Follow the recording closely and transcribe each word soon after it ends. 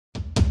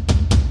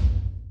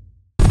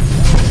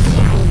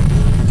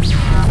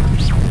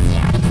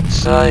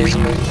size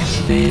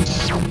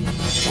beats.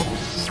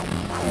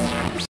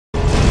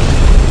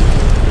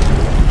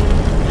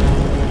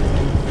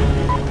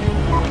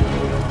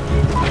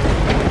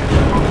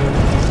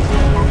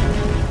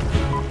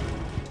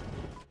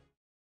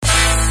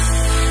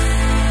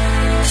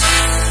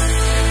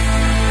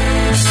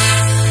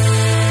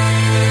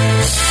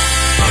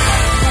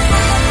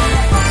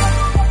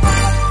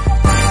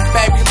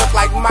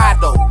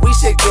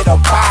 Get a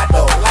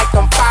bottle like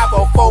them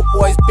 504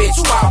 boys, bitch.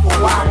 Wobble,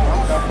 wobble.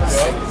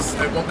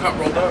 Hey, one cop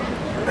rolled up.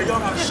 Hey, y'all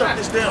gotta shut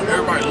this down.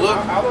 Everybody look.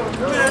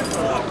 Man,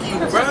 fuck you,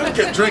 bro. He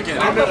kept drinking.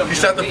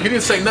 He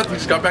didn't say nothing. He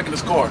just got back in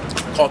his car.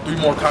 Called 3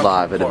 more cops.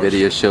 Live at a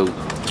video shoot.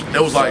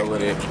 It was like,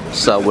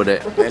 so with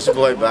it. It's your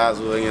boy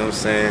Boswell, you know what I'm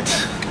saying?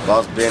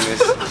 Boss business,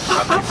 you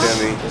feel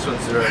me?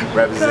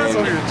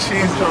 Representing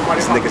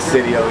this nigga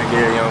city over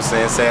here, you know what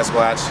I'm saying?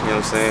 Sasquatch, you know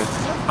what I'm saying?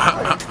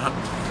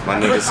 My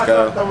nigga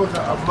Skull.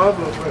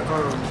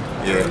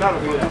 Yeah.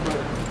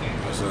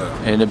 What's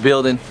up? In the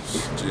building.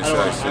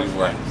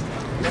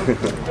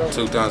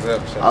 Two times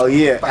episode. Oh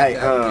yeah, hey,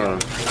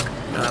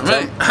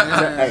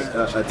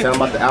 tell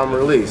them about the album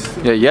release.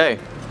 Yeah, yay.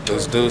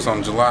 Let's do this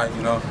on July,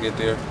 you know, get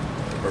there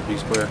for B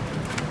Square.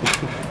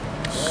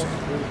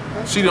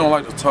 She don't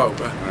like to talk,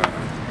 bro.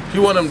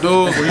 You one of them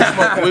dudes where you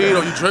smoke weed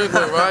or you drink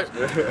with, right?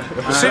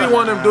 City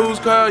one of them dudes,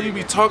 Kyle, you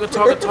be talking,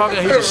 and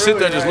he just sit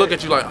there and just look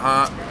at you like,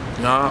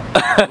 nah.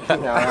 That's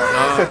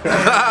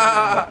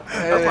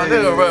my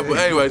nigga, bro. But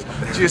anyways,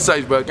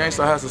 GSH, bro.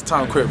 Gangsta has his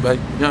time crib, baby.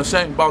 You know what I'm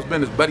saying? Boss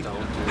business, buddy.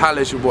 Holla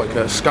at your boy,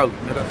 cuz. Scout.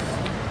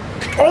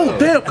 Oh,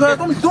 damn, cuz.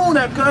 Don't be doing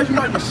that, cuz. You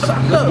might be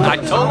sucked up. I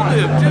told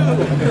him,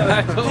 dude.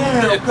 I told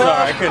him. Cuz.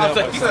 Sorry, I couldn't help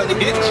it.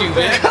 He hit you,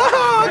 man.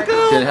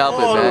 Couldn't help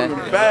it, man.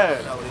 Bad.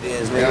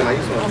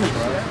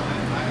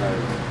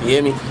 You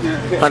hear me?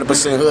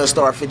 100% hood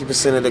star,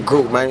 50% of the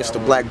group, man. It's the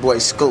Black Boy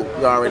Scoop.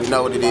 You already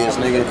know what it is,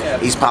 nigga.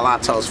 East Palo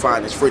Alto's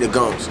finest. Free the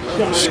guns.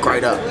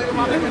 Straight up.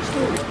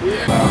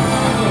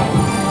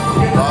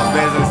 Boss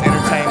business,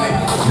 entertainment.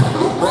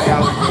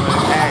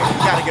 Hey, you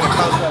gotta get a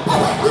close up.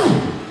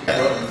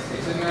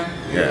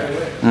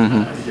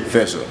 Yeah.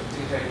 Official.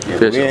 Yeah,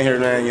 we in here,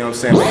 man, you know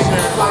what I'm saying? Make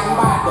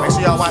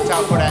sure y'all watch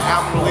out for that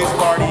album release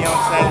party, you know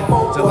what I'm saying?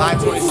 July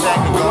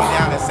 22nd, going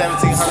down at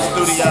 1700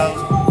 Studios.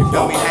 You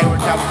feel me?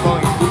 Hayward,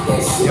 California.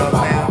 You know what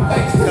I'm saying?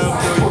 Come through,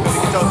 you feel me?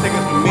 Get your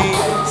tickets from me,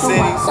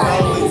 City,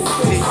 Stoley,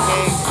 T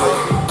King,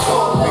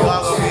 we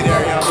all gonna be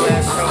there, you know what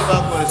I'm saying? Come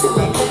fuck with us, you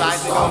feel me?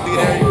 Sides are gonna be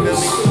there, you feel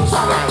me? We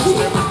got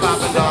strippers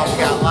popping off,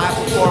 we got live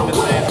performances,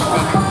 you feel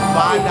me?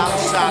 $5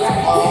 shots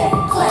all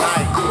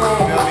night, you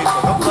feel me?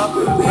 So come fuck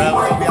with us, bro.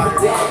 We're gonna be out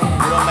here,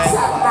 real man.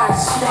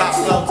 Top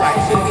flow type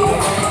shit.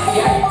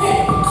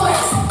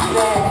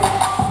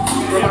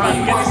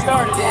 Get it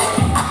started.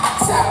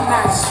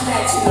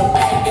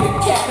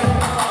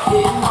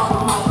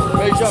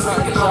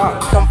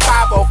 Them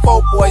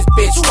 504 boys,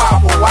 bitch,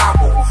 wobble,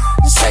 wobble.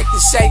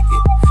 Shake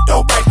it,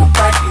 don't break it.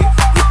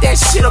 Get that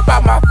shit up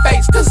out my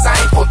face, cause I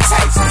ain't gon'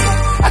 taste it.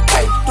 I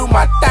came to do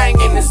my thing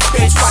in this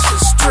bitch, watch the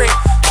strip.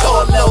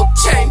 Throw a little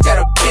change at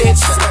a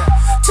bitch.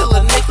 Till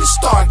a nigga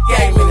start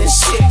gaming and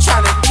shit,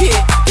 tryna get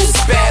this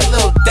bad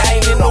little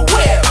dame in the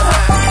web.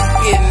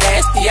 Get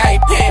nasty, I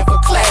ain't paying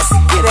for classy,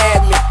 get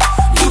at me.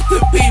 You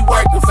could be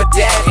working for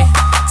daddy.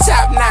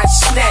 Top notch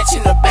snatch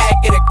in the back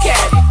of the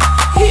caddy.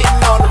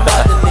 Hitting on them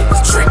other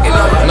niggas, tricking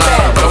on the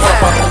back.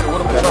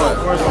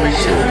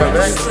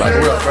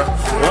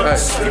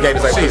 You gave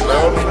us like this.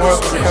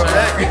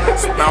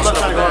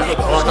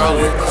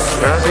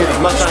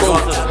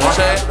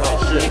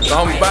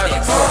 I'm back to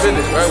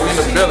business, right? We in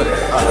the building.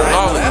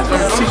 All of them.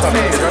 Teach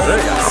me,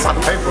 right?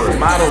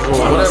 Models or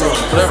whatever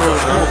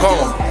people call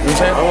them. You know what I'm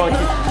saying? I want to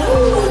keep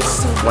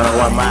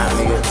one-on-one mind,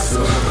 nigga.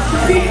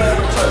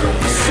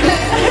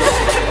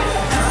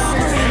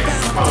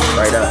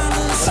 Right up.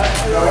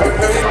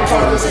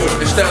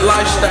 It's that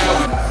lifestyle.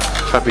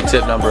 Copy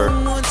tip number.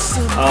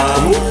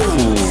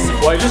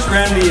 Well, I just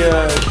ran the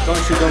don't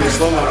shoot, don't be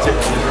slow-mo tip.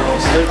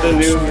 The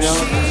new, you know,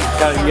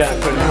 you gotta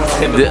put it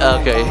in.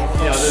 Okay. You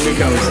know, the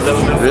newcomers.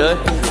 Really?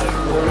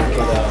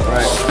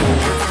 Right.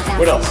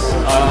 What else?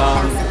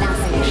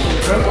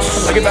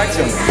 I'll get back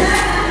to him.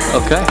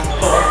 Okay.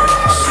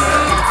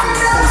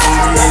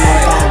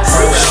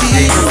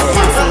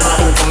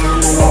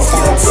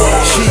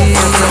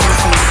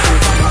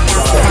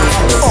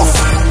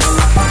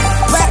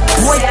 Black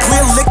boy,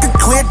 clear liquor,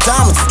 clear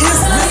diamonds.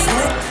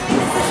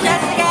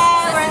 Jessica,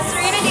 we're in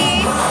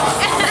Serenity.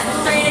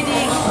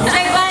 Serenity.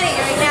 I'm funny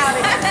right now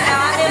because now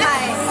I'm in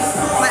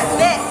my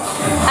fit.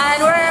 And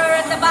we're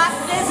at the Boss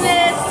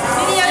Business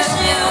video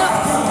shoot.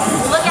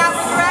 Look out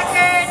for the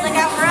record. Look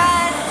out for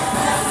us.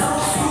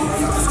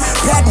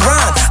 That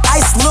rhyme,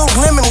 ice, little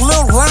lemon,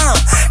 little lime.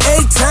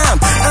 Every time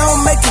I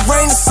don't make it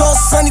rain, it's all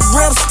sunny.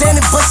 Where I'm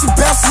standing, but she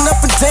bouncing up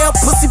and down,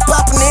 pussy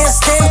popping and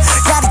standing.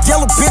 Got a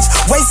yellow bitch,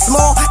 waist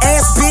small,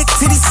 ass big,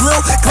 titties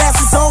little,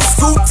 glasses on,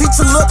 school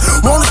teacher look.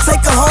 Wanna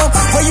take her home?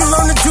 Where you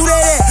learn to do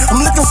that at?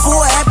 I'm looking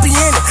for a happy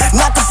ending,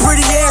 knock a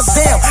pretty ass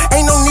down.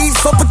 Ain't no need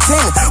for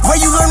pretending. Where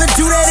you learn to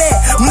do that at?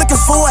 I'm looking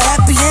for a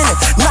happy ending,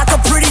 knock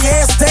a pretty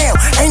ass down.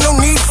 Ain't no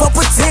need for pretending.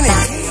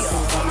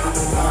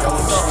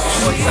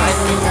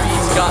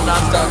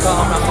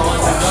 BTS.com, I'm the one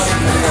who does it.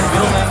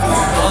 Building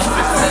Buzz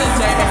Business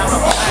Entertainment, I'm the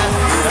whole ass.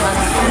 I'm at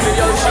the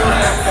video shoot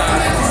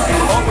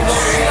and open up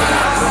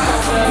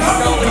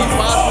Scully,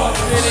 Boswell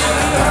City.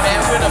 Man,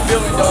 we're in the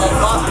building, dog.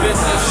 Boss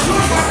Business,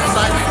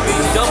 Side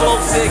Beach,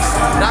 006,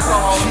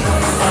 Alcohol,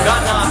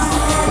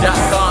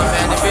 Gunnox.com,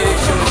 man. The video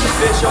shoot is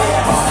official.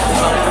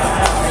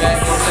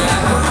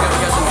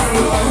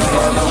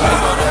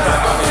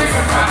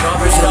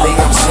 Usually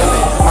I'm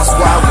chillin', my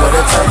squad with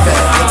a turf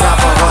at. Ain't time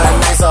for one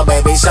night, so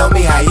baby, show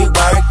me how you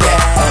work that.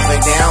 Up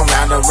and down,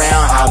 round and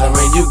round,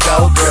 hollering you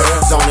go,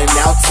 girl. Zoning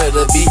out to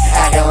the beat,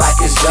 acting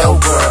like it's your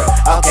world.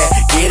 Okay,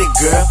 get it,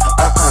 girl.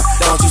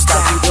 Don't you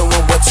stop, you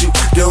doing what you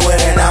doing,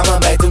 and I'ma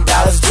make them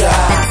dollars drop.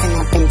 Bouncing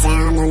up and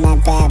down on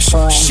that bad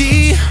boy.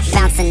 She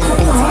bouncing up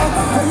and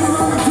down.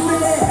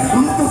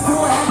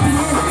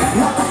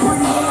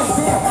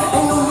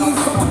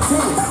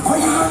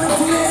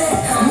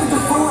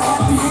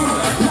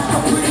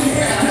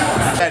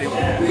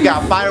 We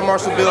got Fire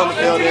Marshal Bill in the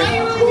building,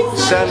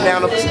 shutting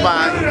down the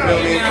spot, you feel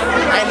me?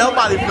 Ain't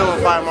nobody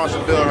feeling Fire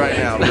Marshal Bill right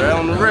now, bro,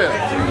 on the real.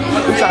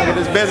 We trying to get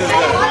this business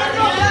done.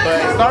 But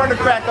it's starting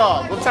to crack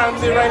off. What time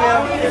is it right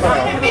now? It's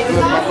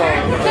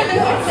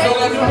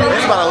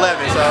about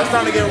 11, so it's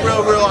starting to get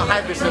real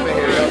hype-ish up in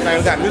here, you know what I'm saying?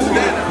 We got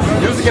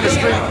music in the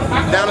street,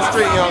 down the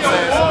street, you know what I'm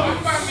saying? So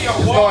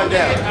it's going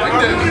down.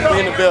 We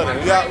in the building.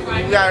 We out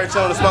here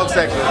chilling in the smoke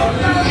section.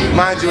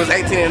 Mind you, it's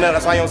 18 and up,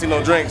 that's why you don't see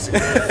no drinks. We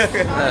 18,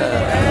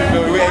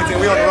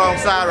 we on the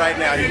wrong side right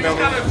now, you feel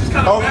me?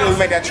 Hopefully we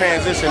make that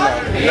transition now.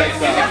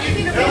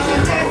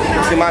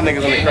 See my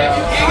niggas in the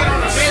crowd.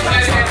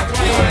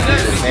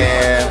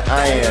 And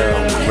I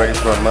am ready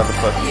for a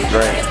motherfucking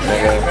drink,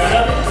 nigga.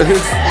 I'm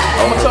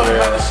gonna tell you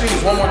about the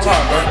seats one more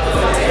time, bro.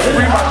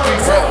 Free my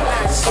feet, bro.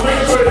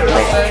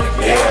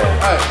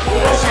 Yeah. Hey,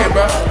 shit,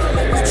 bro.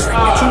 2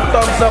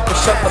 thumbs up and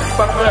shut the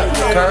fuck up,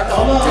 okay?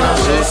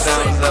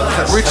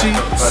 Richie,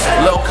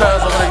 Lil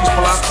Cuz over there, East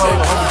Palaco,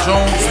 Uncle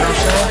June, you know what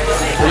I'm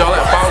saying? Y'all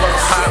at Ball Up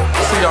Hot.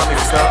 See y'all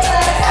niggas, cuz.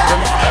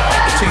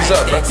 Tease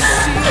up, bro.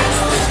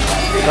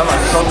 Come on,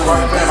 come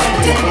on,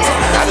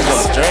 I just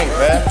want a drink,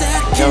 man.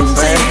 You know what I'm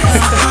saying?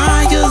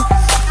 higher,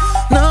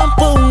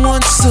 number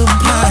one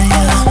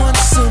supplier.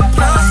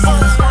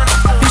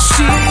 And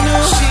she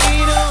know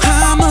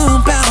I'm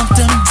about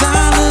them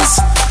dollars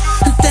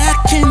that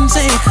can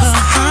take her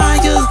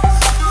higher.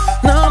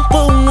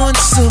 Number one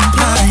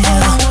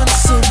supplier.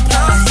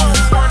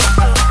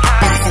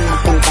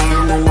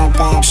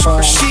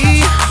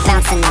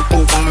 Bouncing up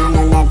and down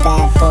on that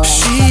bad boy.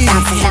 She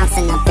bouncing up and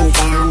down on that bad boy. She bouncing up and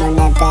down on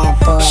that bad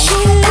boy.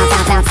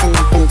 Bouncing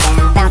up and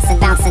down, bouncing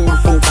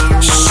up and down,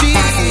 bouncing up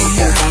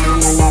and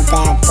down on that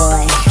bad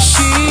boy.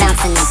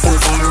 Bouncing up and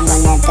down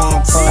on that bad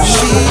boy.